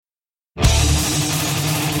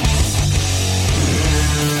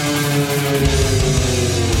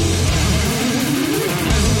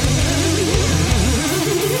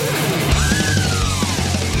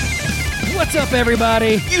up,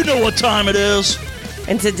 everybody? You know what time it is.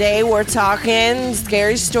 And today we're talking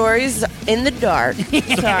scary stories in the dark.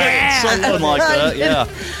 Sorry. Something like that, yeah.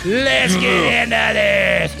 Let's get into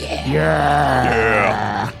this.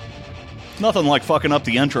 Yeah. Nothing like fucking up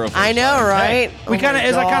the intro. I know, right? We kind of, Oh my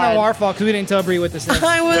it's like kind of God. our fault because we didn't tell Bree what to say.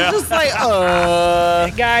 I was just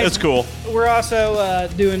like, Guys, It's cool. We're also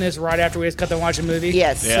doing this right after we just got to watch a movie.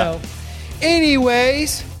 Yes. Yeah. So,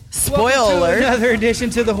 anyways, Spoiler welcome to alert. another edition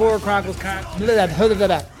to the Horror Chronicles.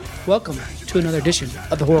 Welcome to another edition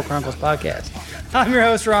of the Horror Chronicles podcast. I'm your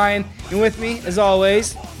host Ryan, and with me, as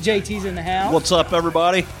always, JT's in the house. What's up,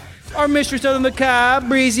 everybody? Our mistress of the macabre,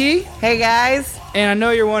 Breezy. Hey, guys. And I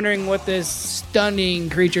know you're wondering what this stunning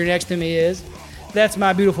creature next to me is. That's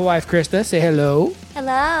my beautiful wife, Krista. Say hello.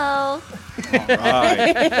 Hello. All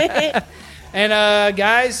right. And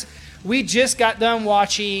guys, we just got done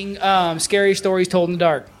watching Scary Stories Told in the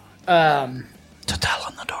Dark. To tell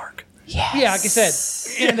in the dark. Yes. Yeah, like I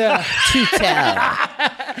said. And, To tell.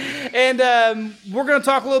 and we're going to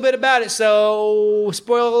talk a little bit about it. So,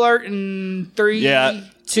 spoiler alert in 3, Yeah.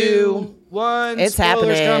 2, 1. It's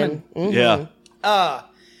Spoilers happening. coming. Yeah. All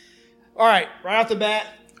right, right off the bat,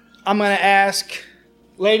 I'm going to ask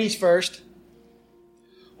ladies first.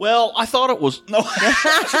 Well, I thought it was... No.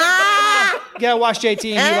 You got to watch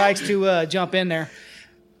JT, and he likes to jump in there.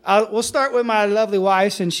 We'll start with my lovely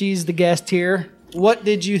wife, since she's the guest here. What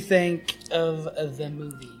did you think of the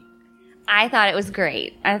movie? I thought it was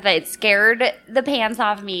great. I thought it scared the pants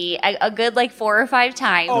off me a good 4 or 5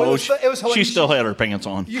 times. Oh, No, it was hilarious. she still had her pants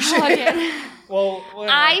on. You should. Well,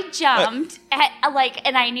 I jumped at,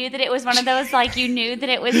 and I knew that it was one of those you knew that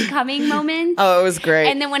it was coming moments. Oh, it was great.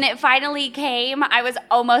 And then when it finally came, I was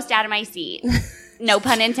almost out of my seat. No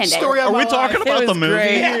pun intended. Story of Are my we life. talking about the movie?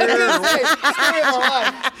 great. Yeah, I was gonna say, story of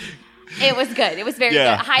my life. It was good. It was very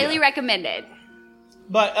Yeah. good. Highly recommended.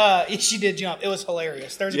 But she did jump. It was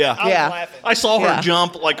hilarious. I was Yeah. laughing. I saw her Yeah.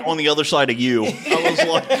 jump on the other side of you. I was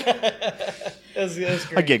like... It was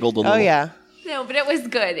great. I giggled a little. Oh, yeah. No, but it was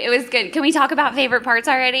good. It was good. Can we talk about favorite parts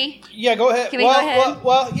already? Yeah, go ahead. Can we go ahead?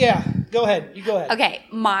 Well, yeah. Go ahead. You go ahead.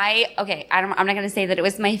 Okay, I'm not going to say that it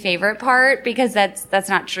was my favorite part because that's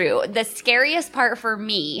not true. The scariest part for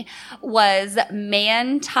me was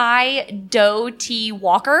Manti Doty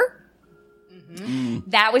Walker.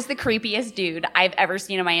 That was the creepiest dude I've ever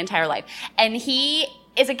seen in my entire life. And he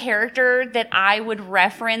is a character that I would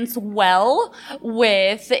reference well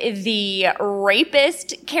with the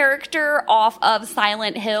rapist character off of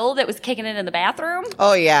Silent Hill that was kicking it in the bathroom.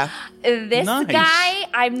 Oh, yeah. This Nice. guy,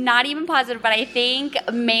 I'm not even positive, but I think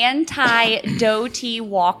Manti Doty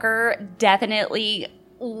Walker definitely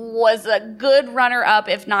was a good runner-up,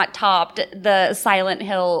 if not topped, the Silent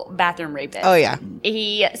Hill bathroom rapist. Oh, yeah.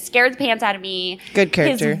 He scared the pants out of me. Good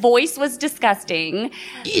character. His voice was disgusting.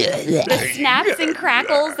 The snaps and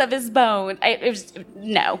crackles of his bone.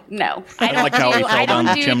 No. I like how he fell down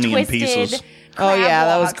the do chimney in twisted pieces. Oh, yeah,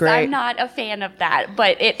 that was walks. great. I'm not a fan of that,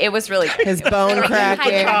 but it was really good. His bone Highly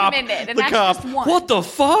cracking. recommended, and The that's cop. just one. What the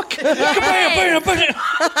fuck? Bam, bam,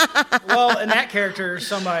 bam. Well, and that character is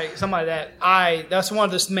somebody that that's one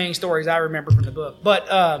of the main stories I remember from the book. But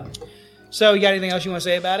so you got anything else you want to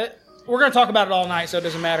say about it? We're going to talk about it all night, so it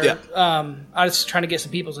doesn't matter. Yeah. I was trying to get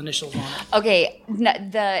some people's initials on it. Okay,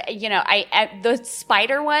 the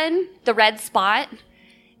spider one, the red spot.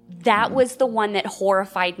 That was the one that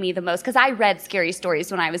horrified me the most because I read Scary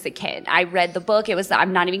Stories when I was a kid. I read the book.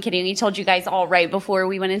 I'm not even kidding. I told you guys all right before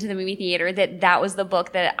we went into the movie theater that was the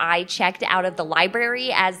book that I checked out of the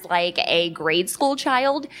library as a grade school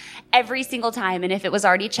child every single time. And if it was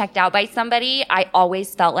already checked out by somebody, I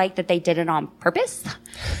always felt like that they did it on purpose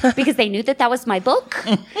because they knew that was my book.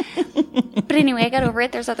 But anyway, I got over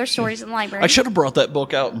it. There's other stories in the library. I should have brought that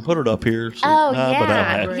book out and put it up here. So, Oh, but I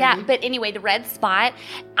yeah. had- Yeah. But anyway, the red spot,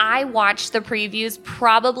 I watched the previews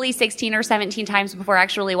probably 16 or 17 times before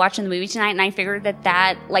actually watching the movie tonight. And I figured that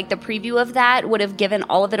the preview of that would have given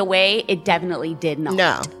all of it away. It definitely did not.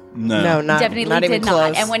 No. not Definitely not even did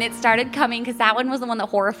close. not. And when it started coming, because that one was the one that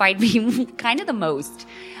horrified me kind of the most.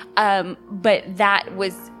 But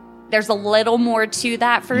there's a little more to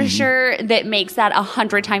that for sure that makes that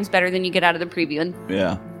 100 times better than you get out of the preview. And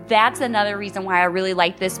Yeah. that's another reason why I really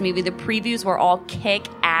liked this movie. The previews were all kick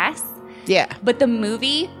ass, Yeah. but the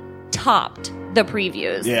movie topped the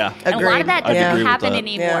previews. Yeah. And a lot Agreed. of that I'd doesn't agree with happen that.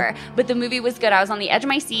 anymore. But the movie was good. I was on the edge of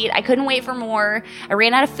my seat. I couldn't wait for more. I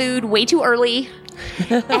ran out of food way too early.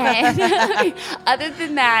 And other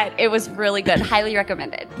than that, it was really good. Highly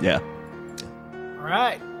recommended. Yeah. All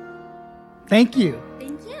right. Thank you.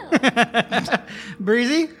 Thank you.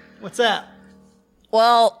 Breezy, what's that?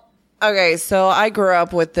 Well, okay, so I grew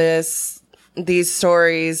up with these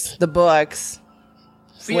stories, the books,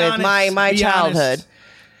 Be with honest. my Be childhood. honest.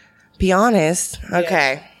 Be honest.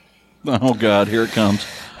 Okay. Oh God, here it comes.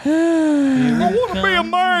 I want to be a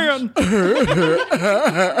man.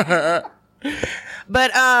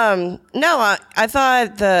 But no, I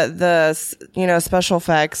thought the special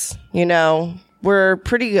effects, were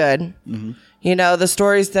pretty good. Mm-hmm. The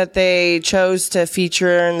stories that they chose to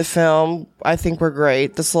feature in the film, I think were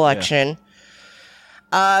great. The selection.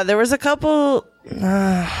 There was a couple.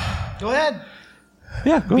 Go ahead.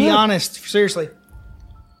 Yeah, go Be ahead. honest. Seriously.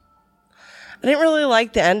 I didn't really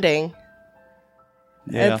like the ending.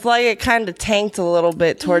 Yeah. It's like it kind of tanked a little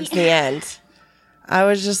bit towards the end. I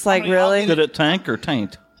was just like, really? Did it tank or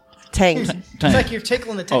taint? Tanked. It's like you're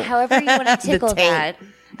tickling the tongue. However you want to tickle taint. that.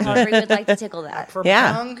 However you would like to tickle that. For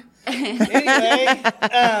Yeah. tongue. Anyway,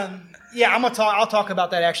 yeah, I'll talk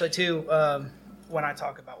about that actually too when I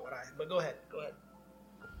talk about But go ahead.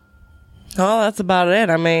 Oh, that's about it.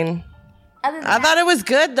 I mean, Other than I that, thought it was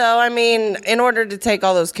good, though. I mean, in order to take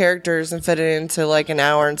all those characters and fit it into like an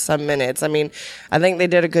hour and some minutes, I mean, I think they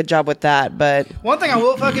did a good job with that. But One thing I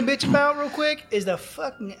will fucking bitch about real quick is the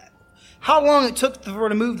fucking how long it took for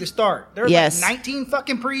the movie to start. There was Yes. like 19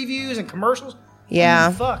 fucking previews and commercials. Yeah. I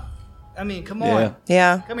mean, fuck. I mean, come Yeah. on.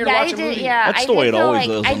 yeah, Come here to yeah, watch I a did. movie. Yeah, That's I the way did it feel always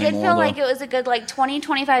like is I did anymore, feel like though. it was a good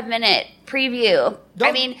 20-25 minute preview. I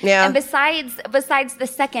Don't- mean, Yeah. and besides the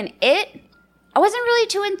second I wasn't really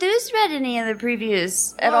too enthused about any of the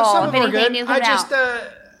previews at Well, all. some If of them are anything good. new I came just out.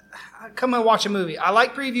 I come and watch a movie. I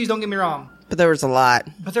like previews. Don't get me wrong, but there was a lot.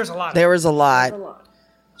 but there's a lot. There was a lot.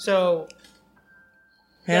 So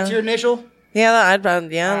Yeah, that's your initial. yeah, Alright.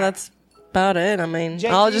 that's about it. I mean,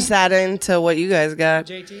 JT? I'll just add into what you guys got.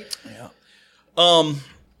 JT.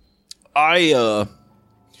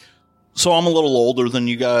 So I'm a little older than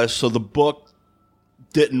you guys, so the book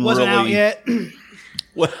didn't Wasn't really out yet.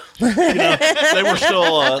 Well, they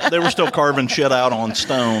were still carving shit out on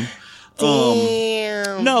stone.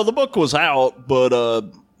 Damn. No, the book was out, but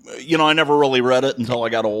I never really read it until I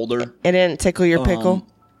got older. It didn't tickle your pickle.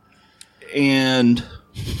 And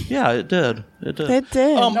yeah, it did. It did. It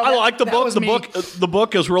did. I like the that book. was The me. book. The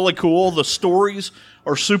book is really cool. The stories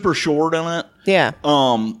are super short in it. Yeah.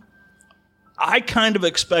 I kind of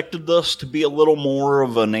expected this to be a little more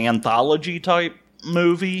of an anthology type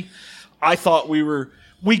movie. I thought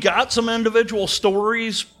we got some individual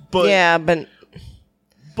stories, but Yeah, but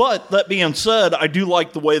But that being said, I do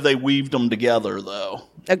like the way they weaved them together, though.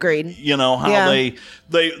 agreed. You know how Yeah.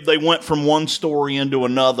 they went from one story into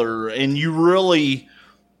another, and you really,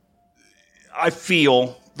 I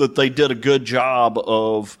feel that they did a good job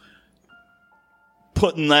of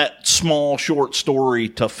putting that small short story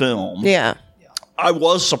to film. Yeah. I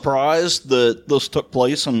was surprised that this took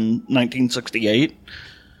place in 1968.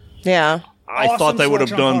 Yeah. I Awesome thought they would have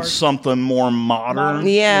selection on done cars. something more modern.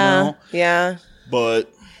 Yeah. You know? Yeah.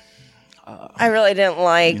 But I really didn't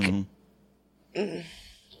like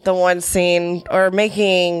the one scene or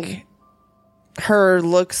making her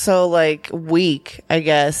look so like weak, I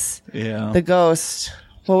guess. yeah, The ghost.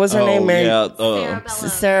 What was her name? Mary Yeah,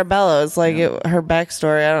 Sarah Bellows. Like her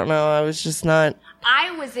backstory. I don't know. I was just not.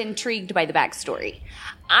 I was intrigued by the backstory.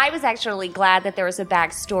 I was actually glad that there was a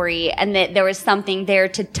backstory and that there was something there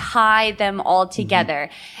to tie them all together.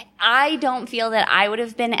 I don't feel that I would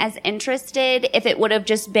have been as interested if it would have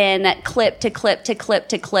just been clip to clip to clip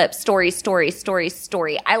to clip, story.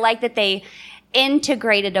 I like that they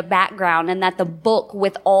integrated a background and that the book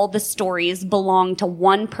with all the stories belonged to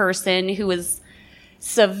one person who was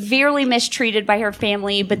severely mistreated by her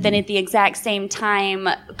family, but then at the exact same time,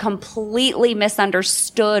 completely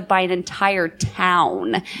misunderstood by an entire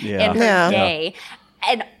town in her Yeah. day.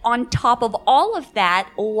 And on top of all of that,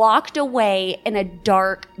 locked away in a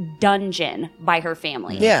dark dungeon by her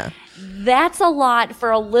family. Yeah. That's a lot for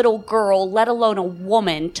a little girl, let alone a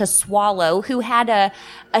woman, to swallow who had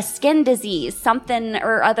a skin disease, something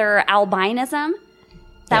or other, albinism.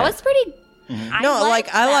 That was pretty. No,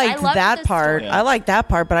 I liked loved that the part. story. I liked that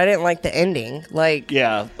part, but I didn't like the ending. Like,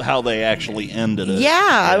 yeah, how they actually ended it.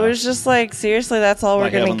 I was just like, seriously, that's all By we're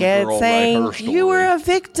gonna having the get. girl write Saying her story. you were a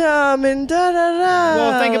victim and da da da.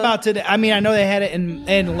 Well, think about today. I mean, I know they had it in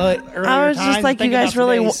earlier I was times, just like, you think guys about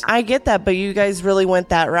really. today's- I get that, but you guys really went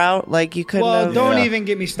that route. Like, you couldn't. Well, have, don't Yeah. even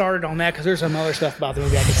get me started on that because there's some other stuff about the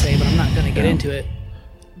movie I could say, but I'm not going to get into it.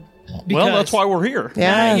 Well, Because- that's why we're here.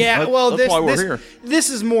 Yeah. Yeah, well, That's this why we're this, here. this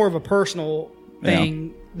is more of a personal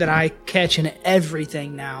thing that I catch in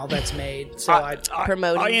everything now that's made. So I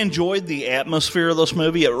promoting. I enjoyed the atmosphere of this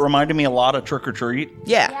movie. It reminded me a lot of Trick or Treat,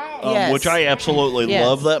 Yeah. Yes. which I absolutely Yes.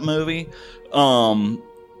 love that movie.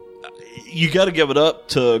 you got to give it up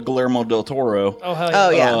to Guillermo del Toro. Oh, hell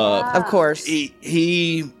yeah. Oh yeah, of course.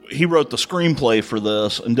 He wrote the screenplay for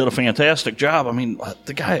this and did a fantastic job. I mean,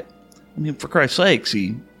 the guy, for Christ's sakes,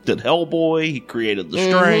 he did Hellboy. He created The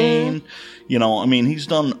Strain. You know, I mean, he's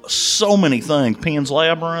done so many things. Pan's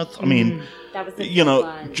Labyrinth. I mean, That was a you good know,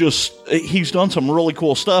 one. just he's done some really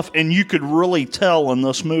cool stuff, and you could really tell in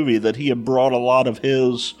this movie that he had brought a lot of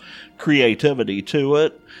his creativity to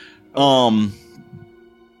it.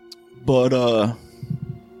 But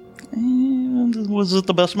was it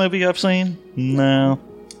the best movie I've seen? No.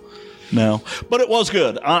 But it was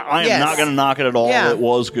good. I am Yes. not going to knock it at all. Yeah. It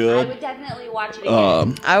was I good. would definitely watch it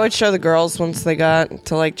again. I would show the girls once they got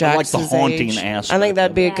to like I like Jax's the haunting age. aspect I think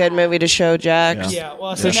that'd be a good Yeah. movie to show Jax. Yeah,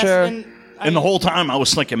 well, For sure. And the whole time I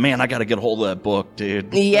was thinking, man, I got to get a hold of that book, dude.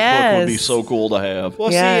 That book Yes. would be so cool to have.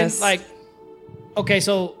 Well, Yes. see, like, okay,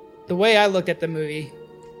 so the way I looked at the movie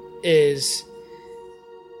is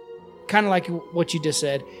kind of like what you just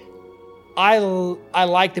said. I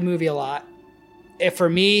like the movie a lot. For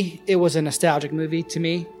me, it was a nostalgic movie to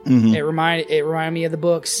me. It reminded me of the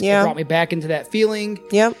books. Yeah. It brought me back into that feeling.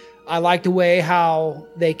 Yep. I like the way how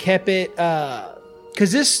they kept it,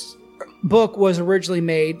 because this book was originally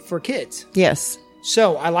made for kids. Yes.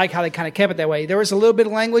 So I like how they kind of kept it that way. There was a little bit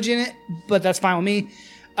of language in it, but that's fine with me.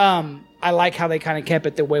 I like how they kind of kept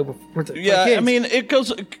it the way for kids. I mean, it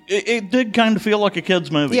did kind of feel like a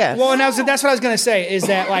kid's movie. Yeah. well, and that's what I was gonna say is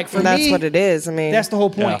that like for That's me, what it is. I mean, that's the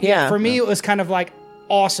whole point. Yeah. For me, it was kind of like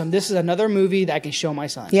awesome. This is another movie that I can show my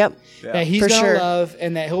son. Yep. That he's For gonna sure. love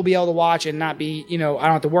and that he'll be able to watch and not be, I don't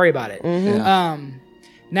have to worry about it.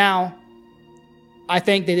 Now, I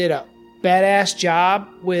think they did a badass job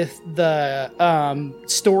with the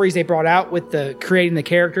stories they brought out with the creating the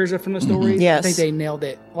characters from the stories. Yes. I think they nailed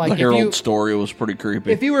it. The Like Harold story was pretty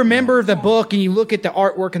creepy. if you remember the book and you look at the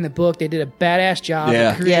artwork in the book, they did a badass job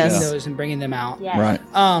Yeah. of creating Yes. those and bringing them out. Yes. Right.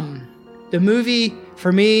 The movie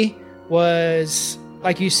for me was,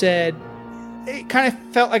 like you said, it kind of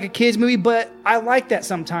felt like a kid's movie, but I like that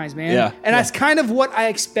sometimes, man. Yeah. And that's kind of what I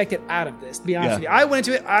expected out of this, to be honest Yeah. with you. I went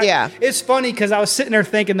into it. Yeah. It's funny because I was sitting there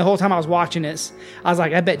thinking the whole time I was watching this, I was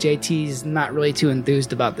like, I bet JT's not really too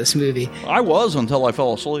enthused about this movie. I was until I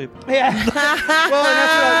fell asleep. Yeah. Well, and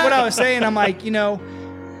that's what I was saying. I'm like,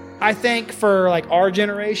 I think for like our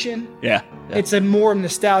generation, Yeah. it's a more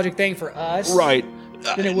nostalgic thing for us. Right.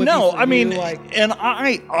 Than it would No, be for I mean, you, like- and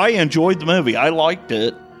I enjoyed the movie. I liked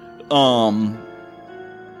it.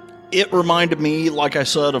 It reminded me, like I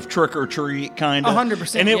said, of Trick or Treat, kind of.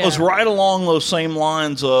 100%, And it was yeah. right along those same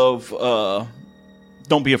lines of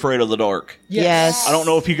Don't Be Afraid of the Dark. Yes. I don't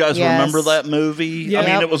know if you guys Yes. remember that movie. Yeah. I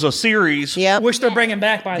mean, Yep. it was a series. Yep. Which they're bringing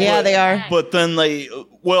back, by the way. Yeah, they are. But then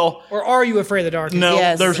or Are you afraid of the dark? no,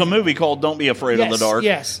 Yes. there's a movie called Don't Be Afraid of the Dark.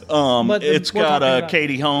 Yes. But It's we're got talking about-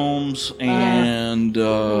 Katie Holmes and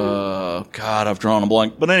God, I've drawn a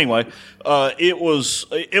blank. But anyway, it was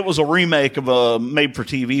a remake of a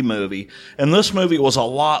made-for-TV movie, and this movie was a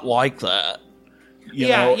lot like that. You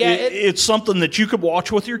Yeah, know, yeah, it's something that you could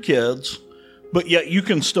watch with your kids, but yet you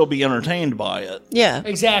can still be entertained by it. Yeah.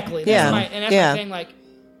 Exactly. That's Yeah. that's Yeah. my thing. Like,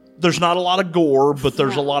 There's not a lot of gore, but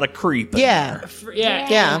there's a lot of creep. In Yeah. there. Yeah,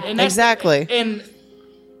 that's- exactly. And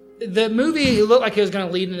the movie it looked like it was going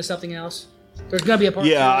to lead into something else. There's going to be a part.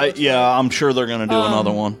 Yeah, two. I'm sure they're going to do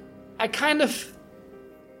another one. I kind of,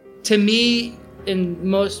 to me,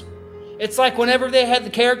 it's like whenever they had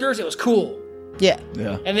the characters, it was cool, Yeah.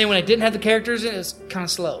 Yeah, and then when it didn't have the characters, it was kind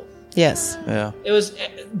of slow. Yes. yeah. It was,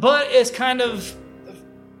 but it's kind of.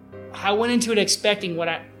 I went into it expecting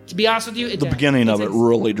to be honest with you, The beginning of it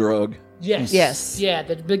really drug. Yes. Yes. Yeah,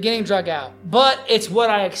 the beginning drug out. But it's what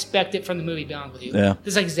I expected from the movie, to be honest with you. Yeah.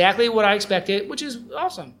 This is exactly what I expected, which is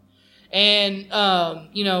awesome. And,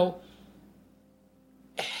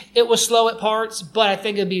 it was slow at parts, but I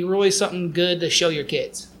think it'd be really something good to show your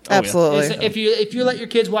kids. Absolutely. If you let your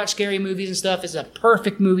kids watch scary movies and stuff, it's a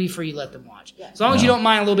perfect movie for you to let them watch. As long as you don't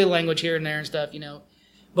mind a little bit of language here and there and stuff,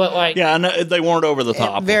 But like, Yeah, and they weren't over the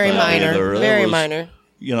top. Very with that minor. either. There Very was- minor.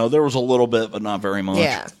 There was a little bit, but not very much.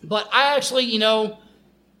 Yeah. but I actually,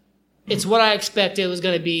 it's what I expected it was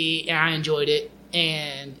going to be, and I enjoyed it.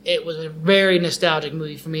 And it was a very nostalgic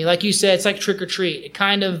movie for me. Like you said, it's like Trick or Treat. It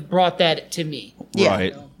kind of brought that to me. Yeah.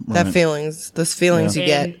 Right. That right. those feelings you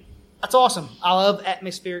And get. that's awesome. I love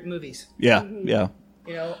atmospheric movies. Yeah, yeah.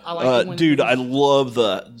 I like it when Dude, I love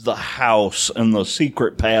the house and the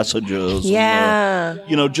secret passages. Yeah.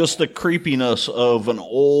 And just the creepiness of an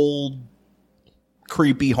old,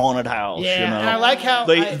 creepy haunted house. Yeah, and I like how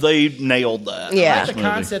they nailed that. Yeah. I like the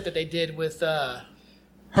concept that they did with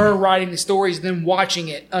her writing the stories and then watching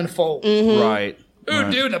it unfold. Right.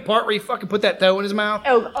 Ooh, dude, the part where he fucking put that toe in his mouth.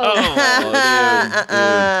 Oh, dude.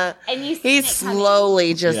 And you He's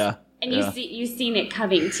slowly just. Yeah. And you seen it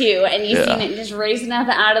coming too, and you seen it just raising up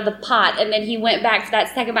out of the pot, and then he went back to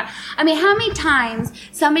that second bite. I mean, how many times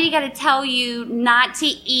somebody got to tell you not to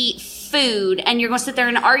eat food, and you're going to sit there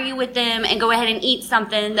and argue with them and go ahead and eat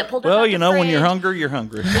something that pulled up Well, out you the know, when fridge. you're hungry, you're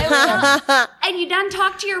hungry. And you done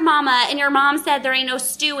talked to your mama, and your mom said there ain't no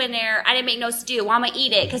stew in there. I didn't make no stew. Well, I'm gonna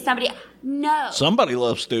eat it because Somebody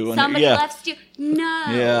loves stew. somebody yeah. loves stew. No.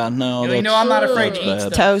 Yeah, no. You know, I'm not afraid to eat that's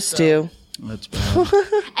stuff. Toast so. stew. That's bad.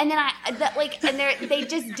 And then they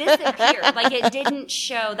just disappeared. Like, it didn't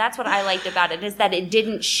show. That's what I liked about it, is that it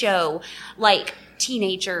didn't show like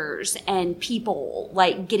teenagers and people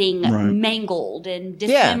like getting mangled and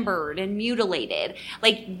dismembered and mutilated.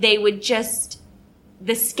 Like, they would just,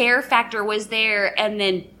 the scare factor was there, and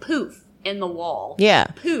then poof in the wall. Yeah.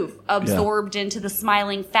 Poof absorbed into the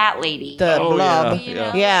smiling fat lady. The Oh, blob. yeah, You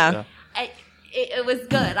know? Yeah. It was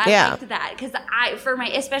good. I Yeah. liked that because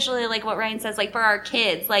especially like what Ryan says, like for our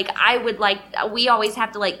kids, like we always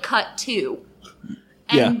have to like cut two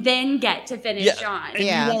and then get to finish John. And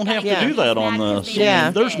Yeah. you won't have Yeah. to do that on Exactly. this. Yeah. I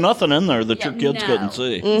mean, there's nothing in there that Yeah, your kids no. couldn't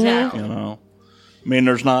see. No. You know, I mean,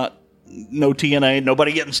 there's no TNA,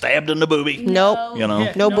 nobody getting stabbed in the boobie. Nope. You know,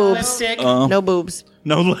 Yeah, No boobs. lipstick. No boobs.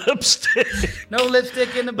 no lipstick. No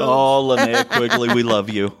lipstick in the boobs. Oh, Linnea Quigley, we love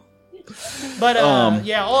you. But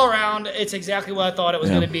yeah, all around, it's exactly what I thought it was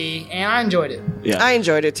going to be, and I enjoyed it. Yeah, I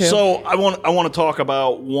enjoyed it too. So I want to talk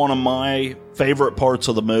about one of my favorite parts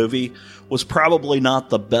of the movie. Was probably not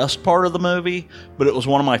the best part of the movie, but it was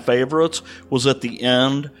one of my favorites. Was at the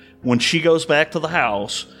end when she goes back to the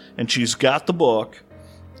house and she's got the book,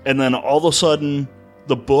 and then all of a sudden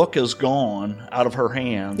the book is gone out of her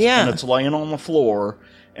hands, Yeah. and it's laying on the floor,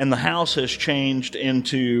 and the house has changed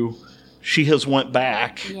into she has went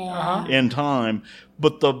back in time,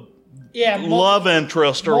 but the Yeah, love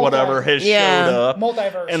interest or whatever has Yeah. showed up,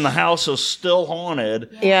 Multiverse. and the house is still haunted.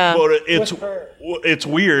 Yeah. But With her. it's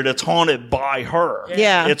weird. It's haunted by her.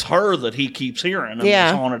 Yeah. It's her that he keeps hearing in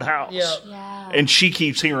Yeah. this haunted house. Yeah. Yeah. And she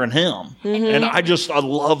keeps hearing him. Mm-hmm. And I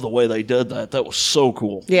love the way they did that. That was so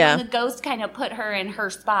cool. yeah. And the ghost kind of put her in her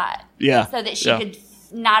spot. Yeah. So that she Yeah. could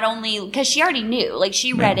not only, because she already knew, like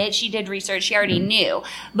she read it, she did research, she already knew,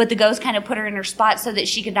 but the ghost kind of put her in her spot so that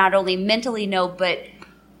she could not only mentally know, but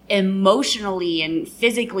emotionally and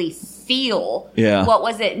physically feel Yeah. what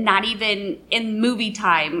was it, not even in movie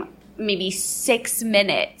time, maybe 6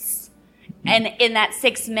 minutes. And in that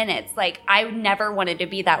 6 minutes, like, I never wanted to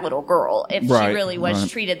be that little girl if Right, she really was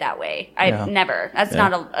right. treated that way. Yeah. Never. That's Yeah.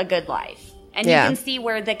 not a good life. And Yeah. you can see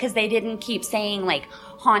where because they didn't keep saying like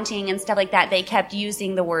haunting and stuff like that, they kept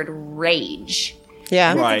using the word rage.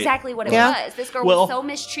 Yeah. Right. That's exactly what it Yeah. was. This girl Well, was so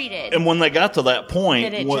mistreated. And when they got to that point,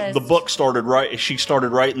 Did it when just- the book started she started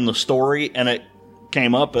writing the story, and it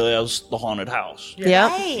came up as the haunted house. Yeah.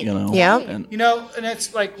 Right. You know. Yeah. And You know, and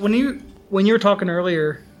it's like when you were talking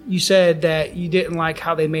earlier, you said that you didn't like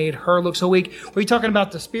how they made her look so weak. Were you talking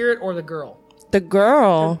about the spirit or the girl? The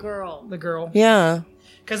girl. Girl. The girl. Yeah.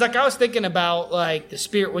 Because like I was thinking about like the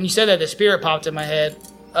spirit when you said that, the spirit popped in my head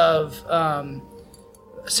of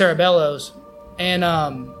Sarah Bellows, and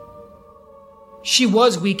she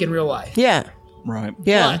was weak in real life. Yeah. right.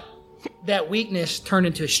 Yeah. But that weakness turned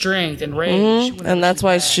into strength and rage, whenever And that's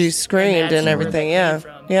why passed. she screamed that's and where everything. that Yeah. came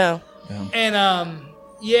from. Yeah. And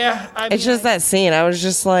yeah, I mean, It's just that scene. I was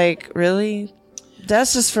just like, really?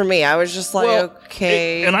 That's just for me. I was just like, Well,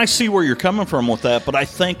 okay. and I see where you're coming from with that, but I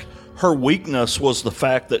think her weakness was the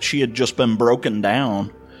fact that she had just been broken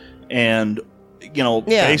down and,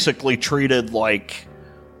 Yeah. basically treated like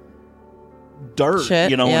dirt,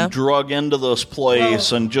 Shit, yeah. and drug into this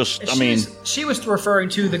place Well, and just, I mean, she was referring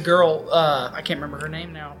to the girl. I can't remember her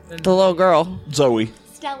name now. the little girl. Zoe.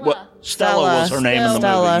 Stella. What? Stella was her name in the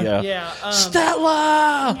Stella. movie. Yeah. Yeah,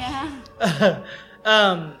 Stella.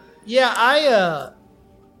 Yeah. yeah.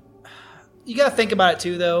 You got to think about it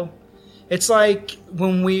too, though. It's like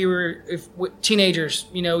when we were teenagers.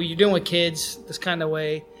 You know, you're dealing with kids this kind of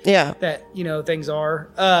way Yeah. that things are.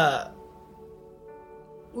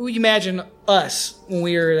 You imagine us when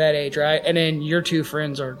we were that age, right? And then your two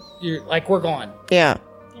friends you're like, we're gone, Yeah.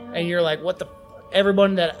 and you're like, what the?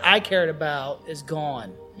 Everyone that I cared about is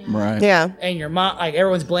gone. Right. Yeah. And your mom, like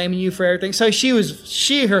everyone's blaming you for everything. So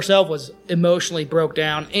she herself was emotionally broke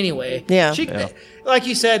down anyway. Yeah. Like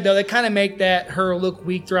you said though, they kind of make her look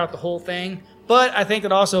weak throughout the whole thing. But I think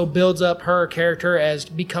it also builds up her character as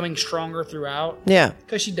becoming stronger throughout. Yeah.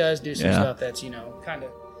 Because she does do some Yeah. stuff that's kind of,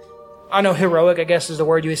 I know, heroic, I guess is the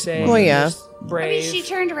word you would say. Well, yeah. Just I brave. mean, she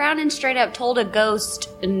turned around and straight up told a ghost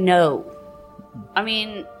no. I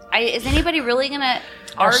mean, Is anybody really going to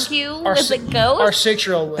argue with the ghost? Our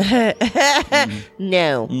 6-year-old would.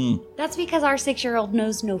 No. That's because our 6-year-old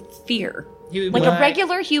knows no fear. He would Like be a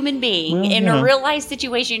regular human being in yeah. a real life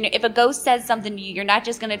situation, if a ghost says something to you, you're not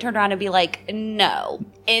just going to turn around and be like, no.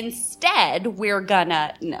 Instead, we're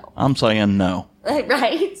gonna, no. I'm saying no.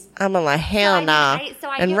 Right? I'm like, hell nah.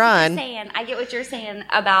 And run. I get what you're saying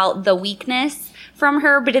about the weakness from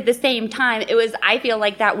her, but at the same time, I feel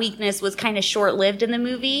like that weakness was kind of short-lived in the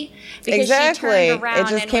movie. Because Exactly. She turned around It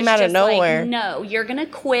just and came was out of just like, nowhere. no, you're going to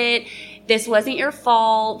quit. This wasn't your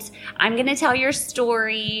fault. I'm going to tell your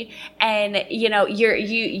story. And,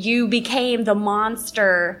 you became the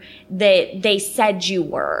monster that they said you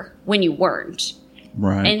were when you weren't.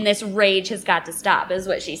 Right. And this rage has got to stop, is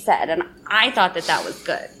what she said. And I thought that was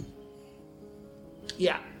good.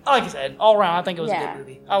 Yeah. Like I said, all around, I think it was a Yeah. good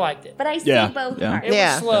movie. I liked it. But I see Yeah, both yeah. parts. It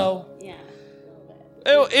Yeah. was slow, Yeah.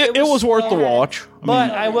 it was worth the watch.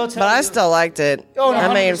 but I will tell But you. I still liked it. Oh, no, I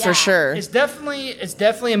mean, 100%. for sure. It's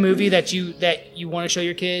definitely a movie that you want to show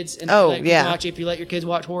your kids and Oh, let them yeah. watch if you let your kids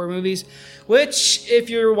watch horror movies. Which, if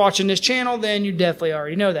you're watching this channel, then you definitely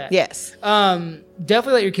already know that. Yes.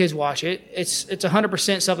 Definitely let your kids watch it. It's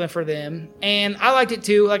 100% something for them, and I liked it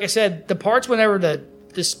too. Like I said, the parts whenever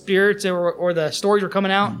the spirits or the stories were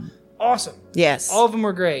coming out, awesome. Yes. All of them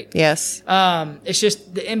were great. Yes. It's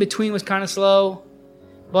just the in between was kind of slow,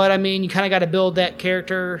 but I mean, you kind of got to build that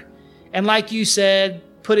character, and like you said,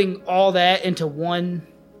 putting all that into 1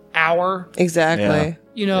 hour, Exactly.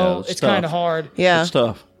 Yeah, it's tough. kind of hard. Yeah. It's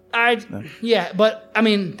tough. But I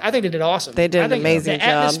mean, I think they did awesome. They did I an think amazing the job.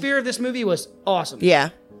 atmosphere of this movie was awesome. Yeah.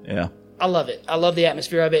 Yeah. I love it. I love the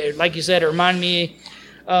atmosphere of it. Like you said, it reminded me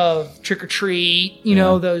of Trick or Treat. You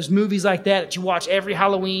know, those movies like that you watch every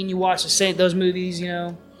Halloween. You watch those movies.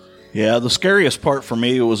 Yeah, the scariest part for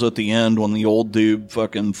me was at the end when the old dude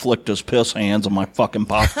fucking flicked his piss hands on my fucking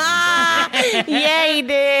popcorn. Yeah, he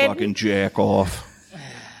did. Fucking jack off.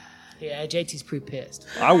 Yeah, JT's pretty pissed.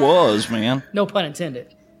 I was, man. No pun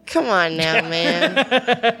intended. Come on now, man.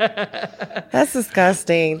 That's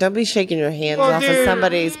disgusting. Don't be shaking your hands Well, off of dude.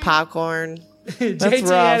 somebody's popcorn. JT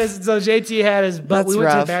rough. JT had his That's we went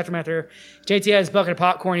to the rough. bathroom after. JT had his bucket of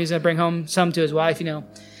popcorn. He was gonna bring home some to his wife, and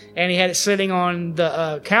he had it sitting on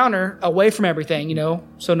the counter away from everything,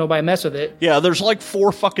 so nobody messed with it. Yeah, there's like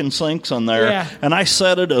 4 fucking sinks in there. Yeah. And I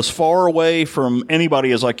set it as far away from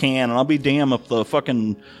anybody as I can. And I'll be damned if the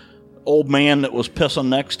fucking old man that was pissing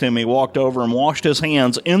next to me walked over and washed his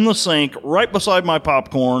hands in the sink right beside my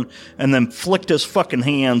popcorn and then flicked his fucking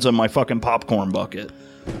hands in my fucking popcorn bucket.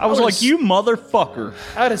 I was like, you motherfucker.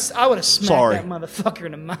 I would have smacked Sorry. that motherfucker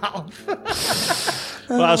in the mouth.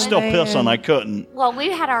 But I was still pissing. I couldn't. Well,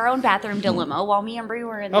 we had our own bathroom dilemma while me and Bree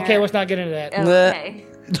were in there. Okay, let's not get into that. Okay.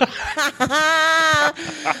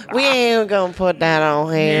 We ain't gonna put that on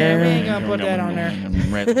Yeah, we here. ain't gonna put that on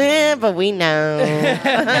there. But we know.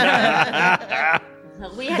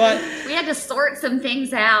 We But- had to sort some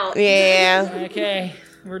things out. Yeah. Okay,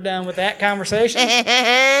 we're done with that conversation.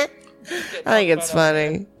 I think it's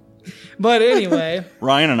funny. But anyway,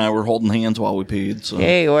 Ryan and I were holding hands while we peed. So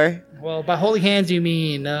Yeah, you were. well, by holy hands you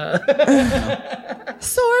mean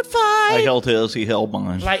Sword I fight. held his. He held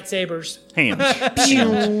mine. lightsabers. Hands.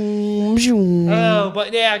 Oh,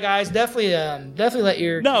 but yeah, guys, definitely let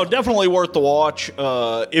your No, definitely worth the watch.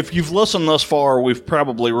 If you've listened thus far, we've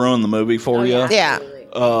probably ruined the movie for you. Yeah.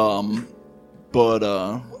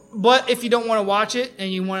 But if you don't want to watch it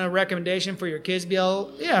and you want a recommendation for your kids, to be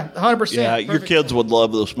able, 100%. Yeah, your perfect. kids would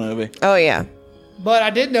love this movie. Oh, yeah. But I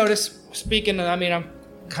did notice. Speaking of, I'm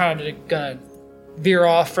kind of gonna veer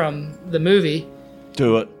off from the movie,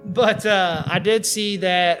 Do it. but I did see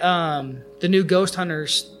that the new Ghost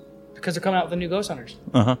Hunters, because they're coming out with the new Ghost Hunters,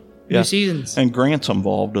 Yeah. new seasons. And Grant's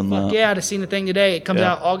involved in that. Yeah, I just seen the thing today. It comes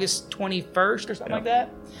Yeah. out August 21st or something like that.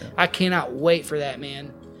 I cannot wait for that,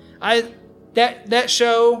 man. That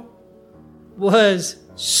show was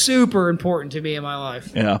super important to me in my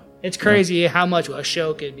life. Yeah. It's crazy how much a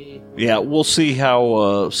show could be. Yeah, we'll see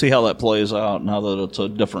how that plays out now that it's a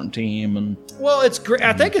different team and Well, it's great.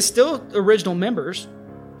 I think it's still original members.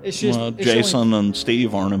 It's just it's Jason and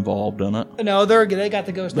Steve aren't involved in it. no, they got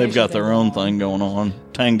the Ghost. They've Nation got their own thing going on.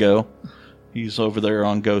 Tango, he's over there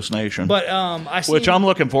on Ghost Nation, But I see. which I'm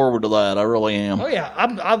looking forward to that. I really am. Oh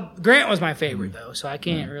yeah, Grant was my favorite though, so I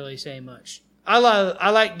can't really say much. I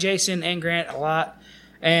like Jason and Grant a lot,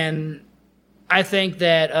 and I think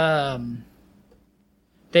that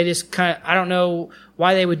they just kind of, I don't know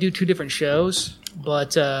why they would do 2 different shows,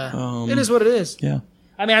 but it is what it is. Yeah.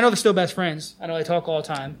 I mean, I know they're still best friends. I know they talk all the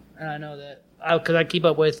time, and I know that because I keep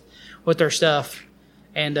up with their stuff.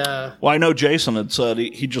 And Well, I know Jason had said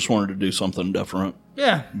he just wanted to do something different.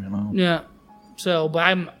 yeah, You know? yeah. So, but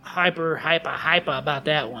I'm hyper about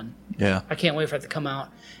that one. Yeah. I can't wait for it to come out.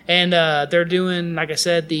 And they're doing, like I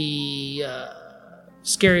said, the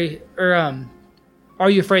scary or Are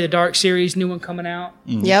You Afraid of the Dark series, new one coming out.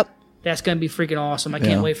 Yep. That's going to be freaking awesome. I Yeah.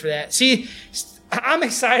 can't wait for that. See, I'm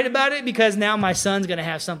excited about it because now my son's going to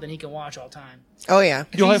have something he can watch all the time. Oh yeah.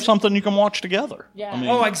 You'll have something you can watch together. Yeah. I mean,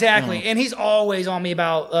 oh, exactly. And he's always on me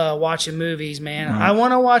about watching movies, man. I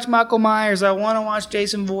want to watch Michael Myers. I want to watch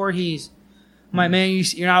Jason Voorhees. I'm like, man,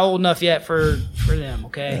 you're not old enough yet for them,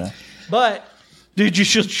 okay? Yeah. But Dude, you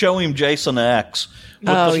should show him Jason X with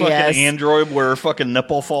Oh, the fucking yes. android where her fucking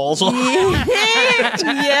nipple falls off. Yes.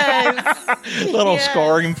 That'll Yes.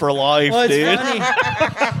 scar him for life, well, it's dude. funny.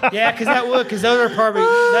 Yeah, because those are probably those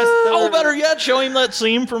Oh, are- better yet, show him that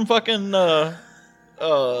scene from fucking Night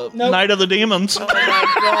of the Demons. Oh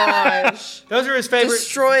my gosh. Those are his favorite.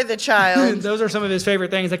 Destroy the child. Those are some of his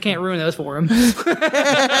favorite things. I can't ruin those for him.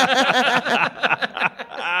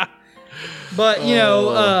 But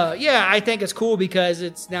yeah, I think it's cool because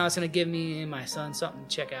it's going to give me and my son something to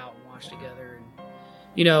check out and watch together,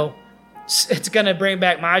 and it's going to bring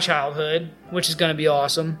back my childhood, which is going to be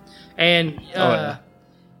awesome. And yeah.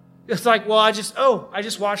 it's like, well, I just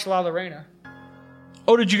watched La La Reina.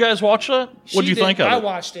 Oh, did you guys watch that? What'd you think of I it?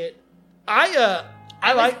 watched it. I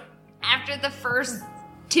like. After the first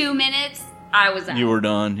 2 minutes, I was out. You were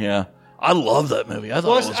done, yeah. I love that movie. I thought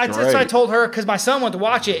Well, it was I great. told her because my son wanted to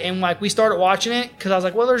watch it, and like we started watching it because I was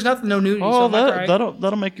like, well, there's no nudity. so Oh, I'm like, all right.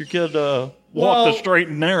 that'll make your kid walk Well- the straight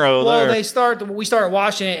and narrow Well, there. we started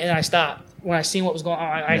watching it, and I stopped when I seen what was going on.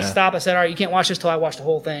 I Yeah. stopped. I said, "All right, you can't watch this till I watch the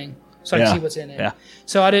whole thing, so I Yeah. can see what's in it." Yeah.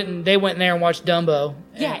 So I didn't. They went in there and watched Dumbo.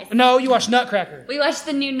 Yes. No, you watched Nutcracker. We watched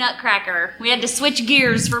the new Nutcracker. We had to switch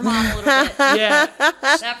gears for Mom a little bit. Yeah.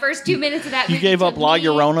 That first 2 minutes of that You movie gave up took La me-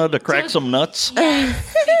 Llorona to crack took- some nuts?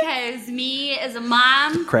 Yes, because me as a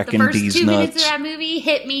mom, Cracking the first these 2 minutes nuts. of that movie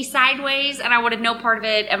hit me sideways, and I wanted no part of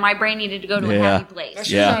it, and my brain needed to go to a Yeah. happy place.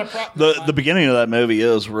 That's Yeah. not a problem. The beginning of that movie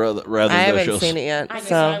is rather I haven't vicious. seen it yet. I think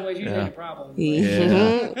So sideways usually Yeah. ain't a problem.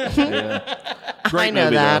 Yeah. Great I know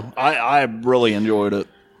movie, that. though. I really enjoyed it.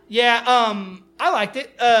 Yeah, I liked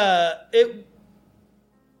it.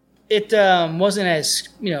 It wasn't as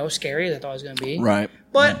scary as I thought it was going to be. Right.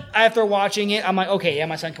 But after watching it, I'm like, okay, yeah,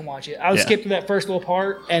 my son can watch it. I would Yeah. skip through that first little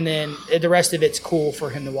part, and then the rest of it's cool for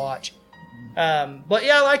him to watch. But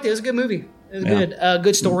yeah, I liked it. It was a good movie. It was Yeah. good.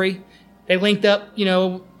 Good story. They linked up,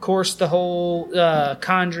 of course, the whole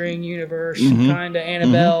Conjuring universe, kind of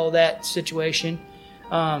Annabelle, that situation.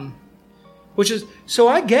 Which is, so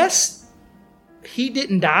I guess he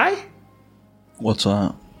didn't die? What's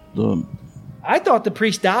that? I thought the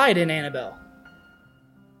priest died in Annabelle.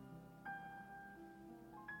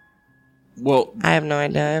 Well, I have no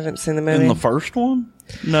idea. I haven't seen the movie. in the first one?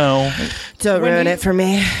 No. Don't When ruin you- it for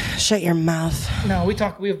me. Shut your mouth. No,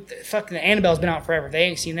 fucking Annabelle's been out forever. They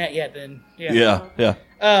ain't seen that yet then. Yeah.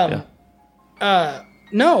 Yeah.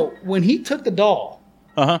 No, when he took the doll.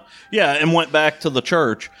 Uh-huh. Yeah, and went back to the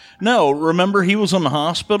church. No, remember he was in the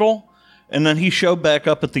hospital, and then he showed back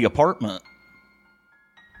up at the apartment.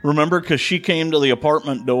 Remember, because she came to the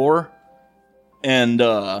apartment door, and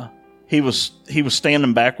he was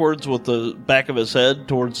standing backwards with the back of his head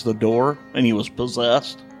towards the door, and he was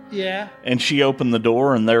possessed. Yeah. And she opened the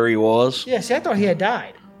door, and there he was. Yeah, see, I thought he had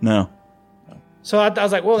died. No. So I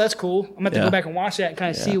was like, well, that's cool. I'm going to have to Yeah. go back and watch that and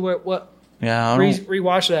kind of see what Yeah, I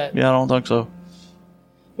rewatch that. yeah, I don't think so.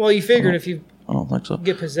 Well, you figured if you I don't think so.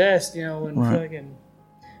 get possessed, and Right. fucking.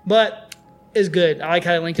 But it's good. I like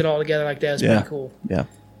how they linked it all together like that. It's Yeah. pretty cool. Yeah.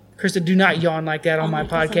 Krista, do not yawn like that on my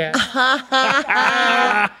podcast.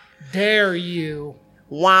 Dare you?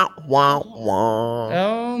 Wah, wah, wah.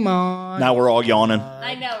 Oh my! Now we're all yawning.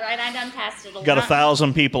 I know, right? I done passed it a Got lot.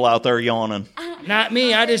 1,000 people out there yawning. Not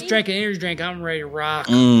me. I just drank an energy drink. I'm ready to rock.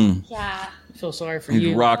 Yeah. I feel sorry for You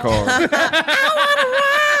you. rock hard.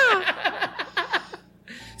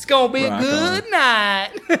 It's gonna be Rock a good night.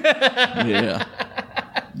 Yeah.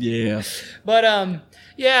 Yeah. But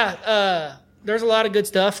there's a lot of good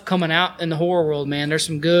stuff coming out in the horror world, man. There's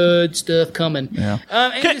some good stuff coming. Yeah.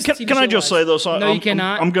 And Can, just can, TV can I just show-wise. say though? So No, you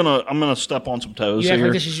cannot. I'm gonna step on some toes You act here.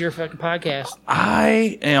 like this is your fucking podcast.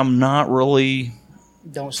 I am not really.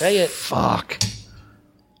 Don't say it. Fuck.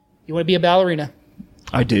 You want to be a ballerina?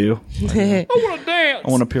 I do. I want to dance. I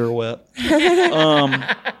want a pirouette.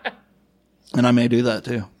 And I may do that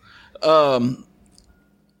too.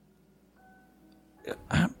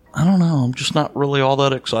 I don't know. I'm just not really all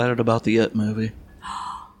that excited about the It movie.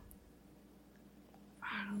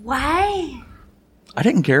 Why? I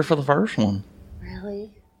didn't care for the first one.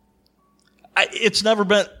 Really? it's never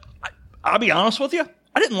been. I'll be honest with you.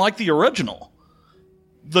 I didn't like the original.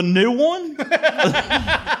 The new one,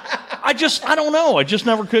 I don't know. I just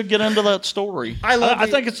never could get into that story. I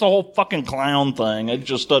think it's the whole fucking clown thing. It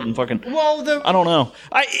just doesn't fucking. Well, I don't know.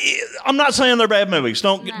 I'm not saying they're bad movies.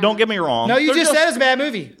 Don't get me wrong. No, you just said it's a bad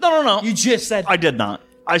movie. No. You just said I did not.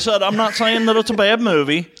 I said I'm not saying that it's a bad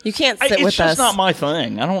movie. You can't sit It's with just us. not my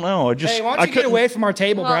thing. I don't know. Hey, why don't you get away from our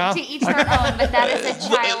table, Well, bro? to each their own, but that is a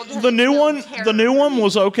childhood. The new one. film The new terror one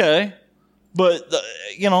was okay, but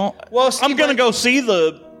Well, see, I'm gonna go see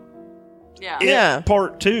the Yeah. It Yeah.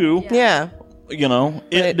 Part 2. Yeah.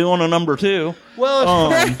 It doing a number 2.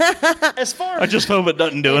 Well, as far as I just hope it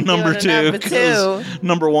doesn't do a number doing a 2 number because 2.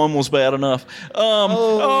 number 1 was bad enough.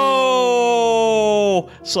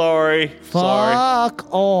 Sorry. fuck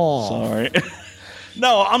off. Sorry.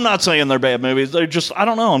 No, I'm not saying they're bad movies. They're just, I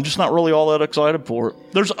don't know. I'm just not really all that excited for it.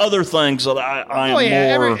 There's other things that I'm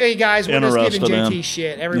more hey guys, we're just interested giving JT in.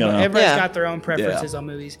 shit. Yeah. Everybody's Yeah. got their own preferences on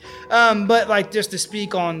movies. But like just to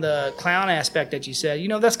speak on the clown aspect that you said,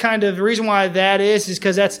 that's kind of the reason why that is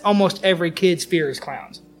because that's almost every kid's fear is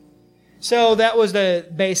clowns. So that was the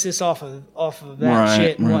basis off of that Right,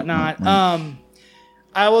 shit and right, whatnot. right.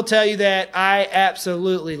 I will tell you that I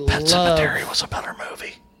absolutely Pet love Sematary was a better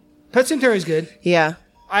movie. Pet Sematary is good. Yeah.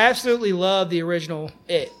 I absolutely love the original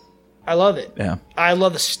It. I love it. Yeah. I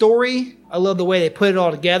love the story. I love the way they put it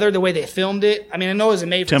all together, the way they filmed it. I mean, I know it was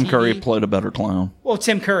made for Tim TV. Curry played a better clown. Well,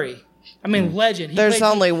 Tim Curry. I mean, legend. He There's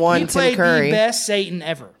played- only one he Tim played Curry. the best Satan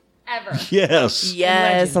ever. Ever. Yes.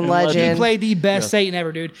 Yes, and He legend. played the best Satan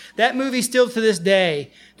ever, dude. That movie still to this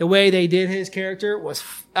day, the way they did his character was,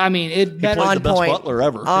 it better. played On the best point. butler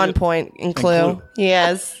ever, On too. point in Clue. Clue.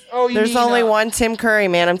 Yes. Oh, you There's mean, only one Tim Curry,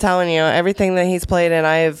 man. I'm telling you. Everything that he's played in,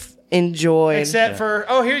 I have enjoyed. Except for,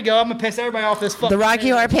 here you go. I'm going to piss everybody off this fucking The Rocky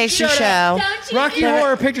Horror Picture Shut Show. up. Don't you Rocky dare.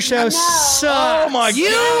 Horror Picture Show sucks. Oh my You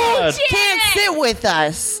God. can't sit with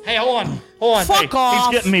us. Hey, hold on. Fuck off.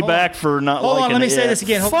 He's getting me back for not Hold on, liking let me it. say this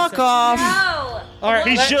again. Hold on a Fuck second. off. No. All right,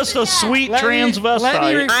 He's just a sweet let me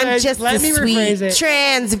transvestite. I'm just Let a me sweet rephrase it.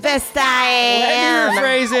 transvestite. Let me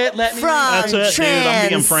rephrase it. Let me From That's it, dude. I'm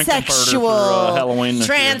being Frankenfurter for Halloween this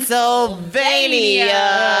year. Transylvania.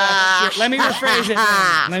 Let me rephrase it.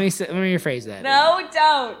 Let me rephrase that. No,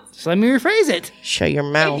 don't. Just let me rephrase it. Shut your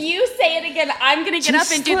mouth. If you say it again, I'm going to get up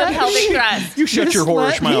and do the let pelvic me- thrust. You shut your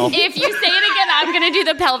whorish mouth. If you say it again, I'm going to do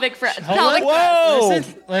the pelvic thrust. Pelvic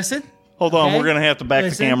thrust. Whoa! Listen. Hold on, Okay. we're gonna have to back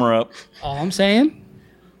Listen. the camera up. All I'm saying,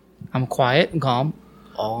 I'm quiet and calm.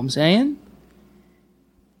 All I'm saying,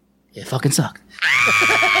 it fucking sucked.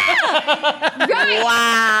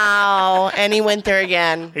 Wow. And he went there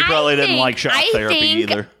again. He probably didn't like shock I therapy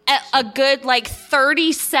think either. A good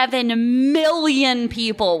 37 million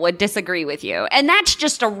people would disagree with you, and that's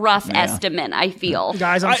just a rough estimate. I feel.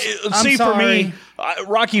 Guys, I'm See, for sorry. me,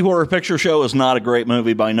 Rocky Horror Picture Show is not a great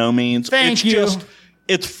movie by no means. Thank it's you. just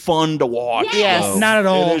it's fun to watch. Yes. though. Not at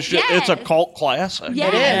all. It is just, Yes. It's a cult classic.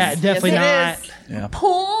 Yes. Yeah, definitely Yes, it not. is.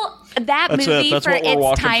 Pull that That's movie it. That's for what we're its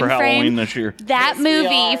watching time for Halloween frame. this year. That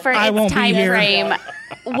movie for I its won't be time here. frame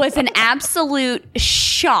was an absolute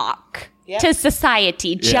shock to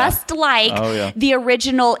society, just like Oh, yeah. the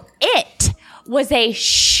original It was a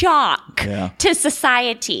shock Yeah. to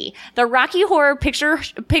society. The Rocky Horror Picture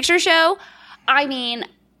Show, I mean,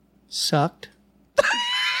 Sucked.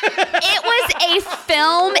 it was a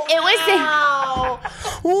film. It was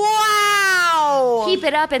Wow. keep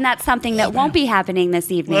it up, and that's something that won't be happening this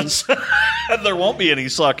evening. There won't be any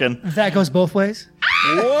sucking. That goes both ways.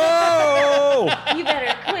 Whoa! You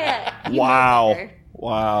better quit. You Wow. better.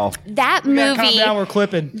 Wow. That Calm movie. down, we're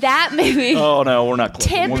clipping. That movie Oh no, we're not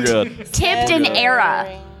clipping. We're good. tipped an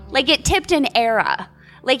era. Like it tipped an era.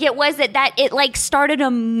 Like it was that it like started a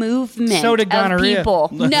movement So did of gonorrhea. people.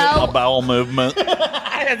 A No, bowel movement.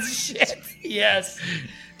 Shit. Yes.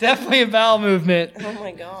 Definitely a bowel movement. Oh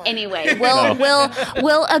my God. anyway,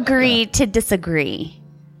 we'll agree to disagree.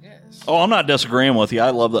 Oh, I'm not disagreeing with you. I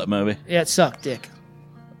love that movie. Yeah, it sucked, Dick.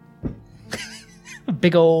 A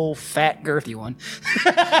big old fat girthy one.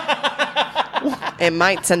 It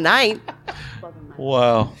might tonight.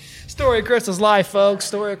 Wow. Story of Crystal's life, folks.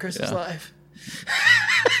 Story of Crystal's life.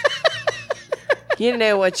 You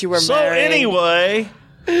knew what you were So marrying. anyway,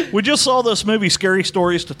 we just saw this movie, Scary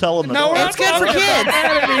Stories to Tell in the Dark. It's good for kids.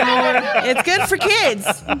 It's good for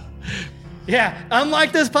kids. Yeah,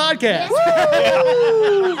 unlike this podcast.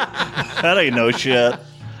 That ain't no shit.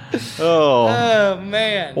 Oh, Oh,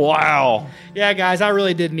 man. wow. Yeah, guys, I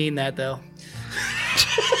really did mean that, though.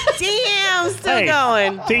 Damn, still Hey,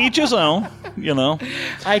 going. To each his own, you know.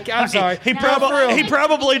 I'm sorry. He No, for real.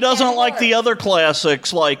 probably doesn't like the other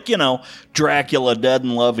classics, like, you know, Dracula, Dead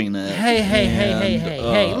and Loving It.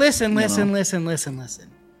 Hey. Listen.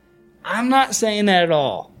 I'm not saying that at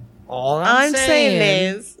all. All I'm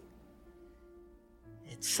saying is,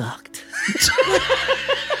 it sucked.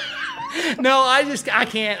 No, I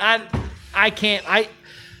can't. I can't.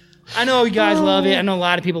 I know you guys love it. I know a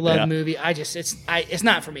lot of people love the movie. It's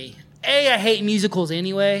not for me. A, I hate musicals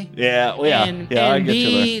anyway. Yeah, well, yeah. And I get you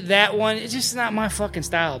B, there. that one, it's just not my fucking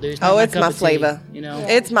style, dude. It's not it's cup my of tea, flavor. you know?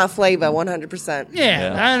 It's my flavor, 100%.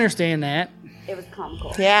 Yeah, I understand that. It was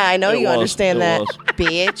comical. Yeah, I know It you was, understand it that, was.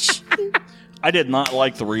 bitch. I did not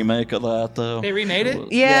like the remake of that, though. They remade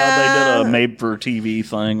it? Yeah. they did a made-for-TV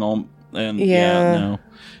thing on, and Yeah. no.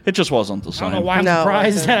 It just wasn't the I same. don't know why I'm No,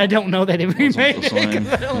 surprised it that I don't know that they remade the it same. because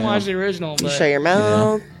I don't Yeah. watch the original. You But, show your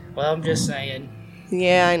mouth. well, I'm just saying.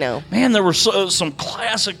 Yeah, I know. Man, there were some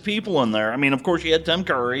classic people in there. I mean, of course, you had Tim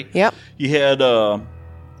Curry. Yep. You had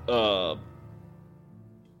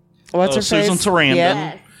What's her Susan face?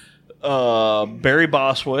 Sarandon. Yep. Barry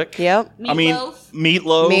Bostwick. Yep. I mean,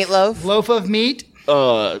 Meatloaf. Meatloaf. Loaf of meat?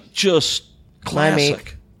 Just My meat.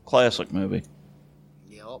 classic. Classic movie.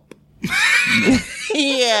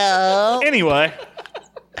 Yeah. Anyway,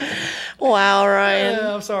 Wow, Ryan.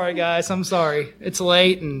 I'm sorry, guys. I'm sorry. It's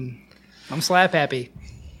late and I'm slap happy.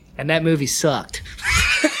 And that movie sucked.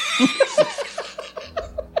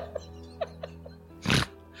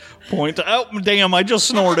 point to... Oh, damn, I just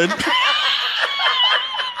snorted.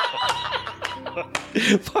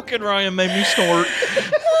 Fucking Ryan made me snort.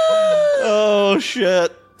 Oh,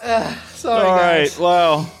 shit. Sorry, All guys. right,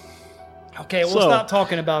 wow. Okay, we'll So- stop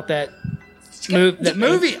talking about that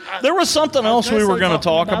movie. There was something else we were going to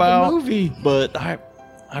talk about, the movie. but I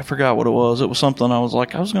forgot what it was. It was something I was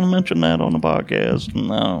like, I was going to mention that on the podcast.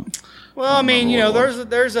 No. Well, I mean, you know, what it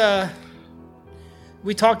there's a.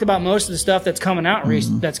 We talked about most of the stuff that's coming out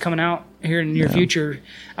that's coming out here in the near future.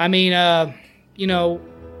 I mean, you know,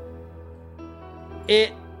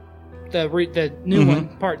 the new one,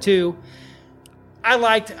 part 2. I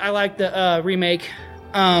liked the remake.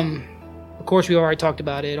 Of course, we already talked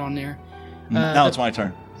about it on there. Now it's my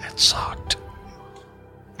turn. It sucked.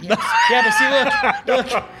 Yeah, but see,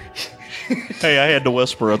 look. Hey, I had to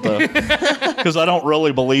whisper it though, because I don't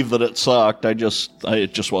really believe that it sucked. It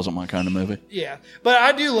just wasn't my kind of movie. Yeah, but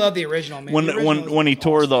I do love the original, man. The original is When he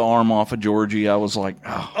tore the arm off of Georgie, I was like,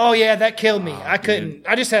 oh, Oh yeah, that killed me. I couldn't.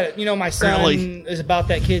 I just had, my son Really? is about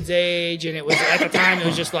that kid's age, and it was at the time it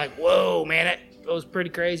was just like, whoa, man, it was pretty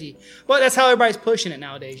crazy. But that's how everybody's pushing it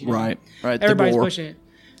nowadays. You know? right. Everybody's the gore. pushing it.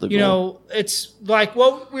 The You gore. know, it's like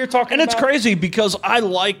what we were talking And about. it's crazy because I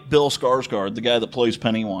like Bill Skarsgård, the guy that plays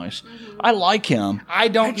Pennywise. I like him. I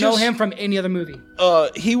don't know just- him from any other movie.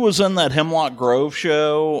 He was in that Hemlock Grove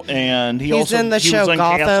show, and he He's in the he show was in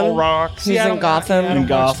Gotham. Castle Rock. He's in Gotham. In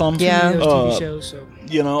Gotham. Yeah. Those TV shows. So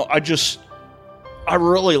You know, I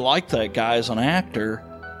really like that guy as an actor,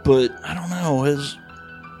 but I don't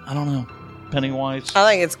know. Pennywise I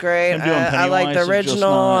think it's great. Him doing I like the Pennywise is just original.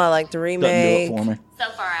 not- I like the doesn't do remake. it for me. So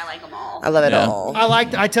far, I like them all. I love it Yeah. all.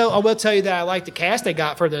 I will tell you that I like the cast they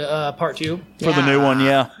got for the part 2. For the new one,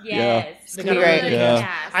 yeah. Yes. They got a Great. really good Yeah.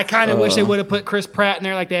 cast. I kind of wish they would have put Chris Pratt in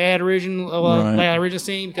there like they had original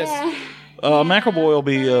scene because McAvoy will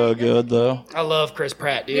be good though. I love Chris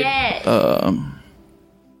Pratt, dude. Yes.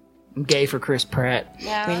 I'm gay for Chris Pratt.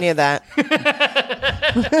 We knew that.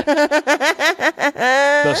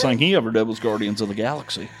 Best thing he ever did was Guardians of the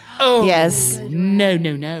Galaxy. Oh Yes. no. I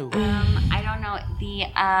don't know. The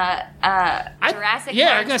Jurassic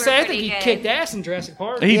Yeah, I was Parks gonna say I were think he pretty good. kicked ass in Jurassic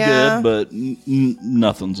Park. He Yeah. did, but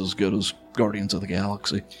nothing's as good as Guardians of the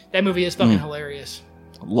Galaxy. That movie is fucking hilarious.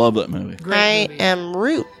 Love that movie. Great I movie. am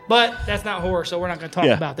Root. But that's not horror, so we're not going to talk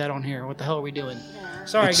Yeah. about that on here. What the hell are we doing?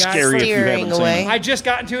 Sorry, It's guys. scary if you Steering haven't seen away. it. I just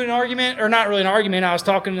got into an argument, or not really an argument. I was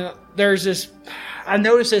talking to, there's this, I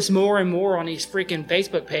notice this more and more on these freaking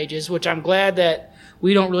Facebook pages, which I'm glad that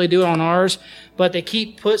we don't really do it on ours, but they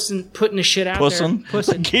keep putting the shit out Pussing. there.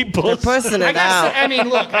 Pussing. Keep They're pussing. pussing it out. I mean,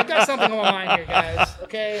 look, I got something on my mind here, guys.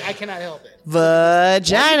 Okay? I cannot help it.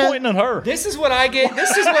 Vagina. Pointing at her. This is what I get.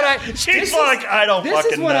 This is what I. She's like, I don't This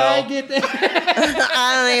fucking is what know. I get.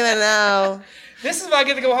 I don't even know. This is what I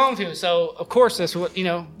get to go home to. So, of course, that's what,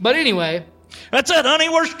 But anyway, That's it, honey.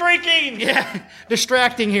 We're streaking. yeah,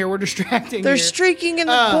 distracting here. We're distracting They're here. streaking in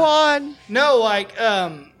the quad. No, like,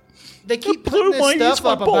 they keep putting Blue this stuff Way's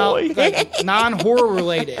up my about boy. like, non-horror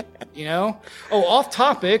related, Oh, off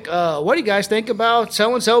topic. What do you guys think about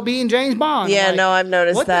so-and-so being James Bond? Yeah, Like, no, I've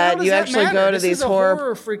noticed what the hell that. does You that actually matter? go to This these is a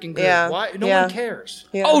horror freaking group. Yeah, Why? No yeah. one cares.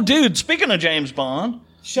 Yeah. Oh, dude, speaking of James Bond,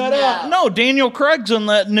 Shut up. No, Daniel Craig's in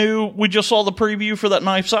that new. We just saw the preview for that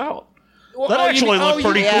Knives Out. Well, That actually looked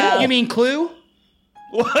pretty cool. You mean Clue?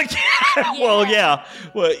 Well, yeah.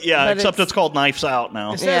 Well, yeah. But Except it's called Knives Out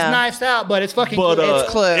now. It says Yeah. Knifes Out, but it's fucking But Clue. It's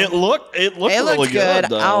Clue. it looked It really looks good.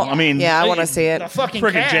 good. Though. I mean, I want to see it. The fucking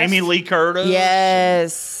freaking cast. Jamie Lee Curtis.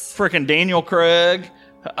 Yes. Freaking Daniel Craig.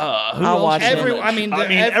 Who I'll else watch is in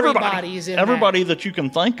it. Everybody's in everybody that you can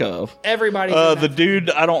think of. Everybody's in The that. dude,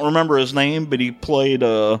 I don't remember his name, but he played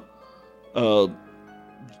oh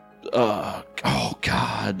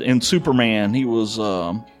God, in Superman. He was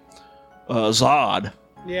Zod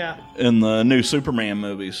Yeah. in the new Superman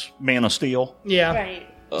movies, Man of Steel. Yeah. Right.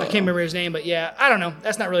 I can't remember his name, but yeah. I don't know.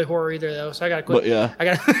 That's not really horror either, though, so I gotta quit. But yeah. I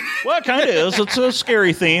gotta... Well, it kind of is. It's a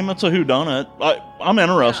scary theme. It's a whodunit. I'm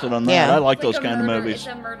interested in that. Yeah. I like It's like those a kind of murder- movies. It's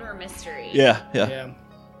a murder mystery. Yeah. yeah.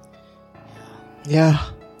 Yeah.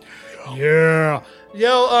 Yeah.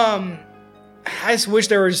 Yo, I just wish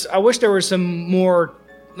there was some more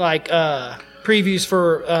like previews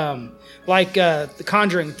for The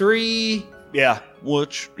Conjuring 3. Yeah.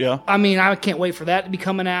 Which, yeah. I mean, I can't wait for that to be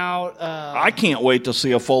coming out. I can't wait to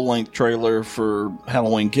see a full-length trailer for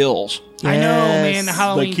Halloween Kills. I know, Yes. man. The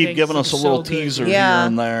Halloween They keep thing giving us a is little so good. teaser Yeah. here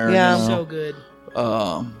and there. Yeah. you know. So good.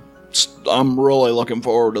 I'm really looking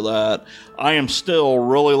forward to that. I am still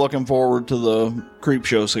really looking forward to the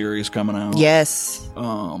Creepshow series coming out. Yes.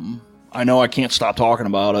 I know I can't stop talking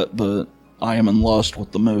about it, but I am in lust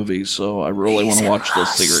with the movie, so I really want to watch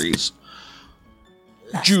this series.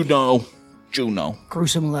 Juno.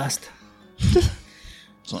 Gruesome lust.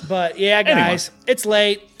 But yeah, guys, it's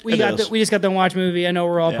late. We It we is. just got to watch a movie. I know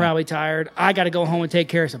we're all Yeah. probably tired. I got to go home and take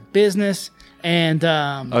care of some business. And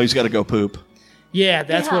Oh, he's got to go poop. yeah,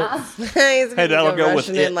 that's what. Hey, that'll go with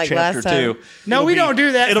it, like chapter last time. 2. No, we don't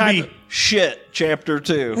do that It'll type be of- shit, chapter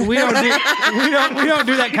 2. We don't do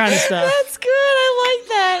that kind of stuff. That's good. I like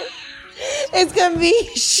that. It's gonna be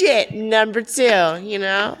shit number 2. You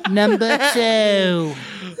know. Number 2.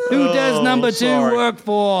 Who does number 2 sorry. work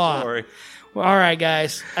for? Sorry. Well, all right,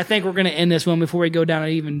 guys. I think we're gonna end this one before we go down an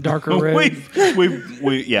even darker road. We're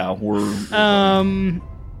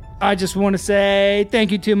I just want to say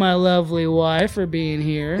thank you to my lovely wife for being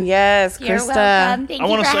here. Yes, You're Krista. welcome. Thank I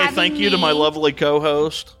want you to for say having thank you to my me. lovely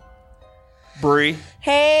co-host, Bree.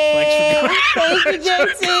 Hey. Thanks Thank you,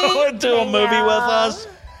 JT. Going to a movie with us.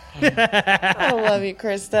 I love you,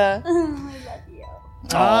 Krista.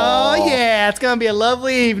 Oh yeah, it's gonna be a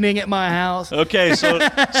lovely evening at my house. Okay, so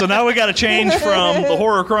now we got to change from the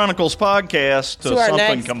Horror Chronicles podcast to To our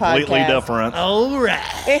something next completely podcast. different. All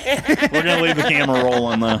right, We're gonna leave the camera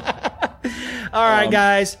rolling though. all right,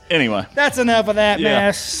 guys. Anyway, That's enough of that Yeah.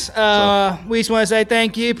 mess. We just want to say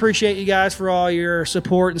thank you. Appreciate you guys for all your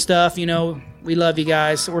support and stuff. You know, we love you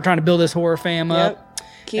guys. We're trying to build this horror fam up. Yep.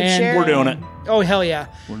 Keep And sharing. we're doing it. Oh, hell yeah.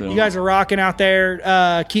 doing You guys are rocking out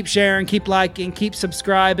there. Keep sharing, keep liking, keep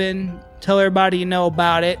subscribing. Tell everybody you know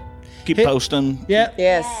about it. Keep Hit- posting. Yep.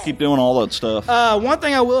 Yes. Keep doing all that stuff. One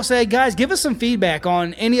thing I will say, guys, give us some feedback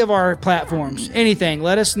on any of our platforms. Anything.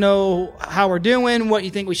 Let us know how we're doing, what you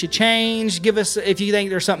think we should change. Give us, if you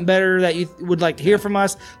think there's something better that you would like to hear from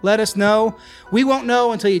us, let us know. We won't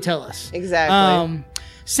know until you tell us. Exactly.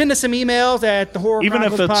 Send us some emails at the Horror Even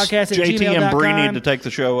if Chronicles it's Podcast at JT and Bree gmail.com. need to take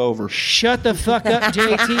the show over. Shut the fuck up,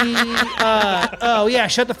 JT.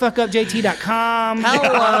 Shut the fuck up, JT.com.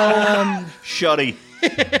 Hello. Shutty.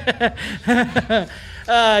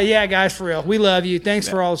 Yeah, guys, for real. We love you. Thanks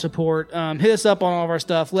for all the support. Hit us up on all of our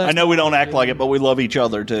stuff. Let I us know we don't act like it, but we love each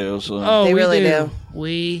other too. So. Oh, They we really do.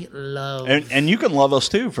 We love. And you can love us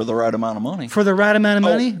too for the right amount of money. For the right amount of Oh.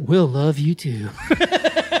 money, we'll love you too.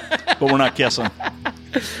 But we're not kissing.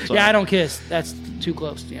 So- Yeah, I don't kiss. That's too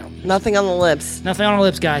close. You know, Nothing on the lips. nothing on the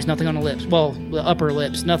lips, guys. Nothing on the lips. Well, the upper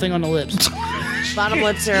lips. Nothing on the lips. Bottom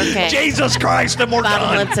lips are okay. Jesus Christ, and we're Bottom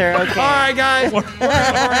done. lips are okay. All right, guys. We're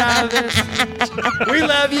out of this. We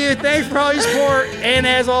love you. Thanks for all your support. And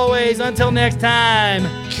as always, until next time,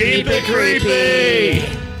 Keep it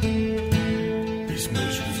creepy.